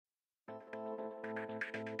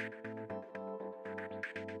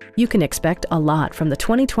You can expect a lot from the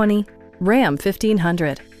 2020 Ram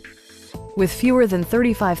 1500. With fewer than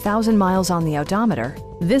 35,000 miles on the odometer,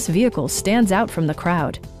 this vehicle stands out from the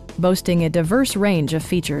crowd, boasting a diverse range of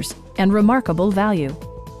features and remarkable value.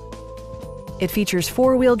 It features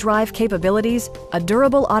four-wheel drive capabilities, a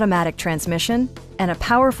durable automatic transmission, and a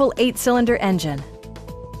powerful 8-cylinder engine.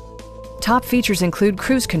 Top features include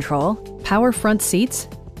cruise control, power front seats,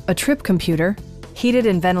 a trip computer, heated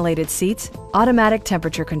and ventilated seats, automatic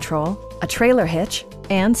temperature control, a trailer hitch,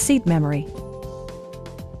 and seat memory.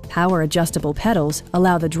 Power adjustable pedals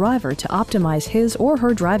allow the driver to optimize his or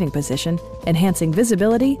her driving position, enhancing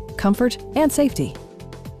visibility, comfort, and safety.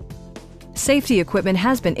 Safety equipment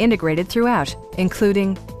has been integrated throughout,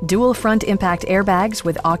 including dual front impact airbags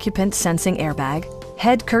with occupant sensing airbag,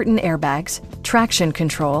 head curtain airbags, traction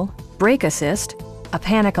control, brake assist, a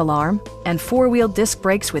panic alarm, and four-wheel disc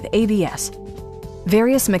brakes with ABS.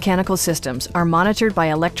 Various mechanical systems are monitored by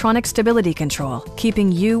electronic stability control,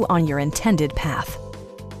 keeping you on your intended path.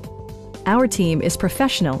 Our team is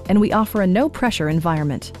professional and we offer a no-pressure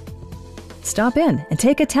environment. Stop in and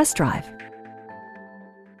take a test drive.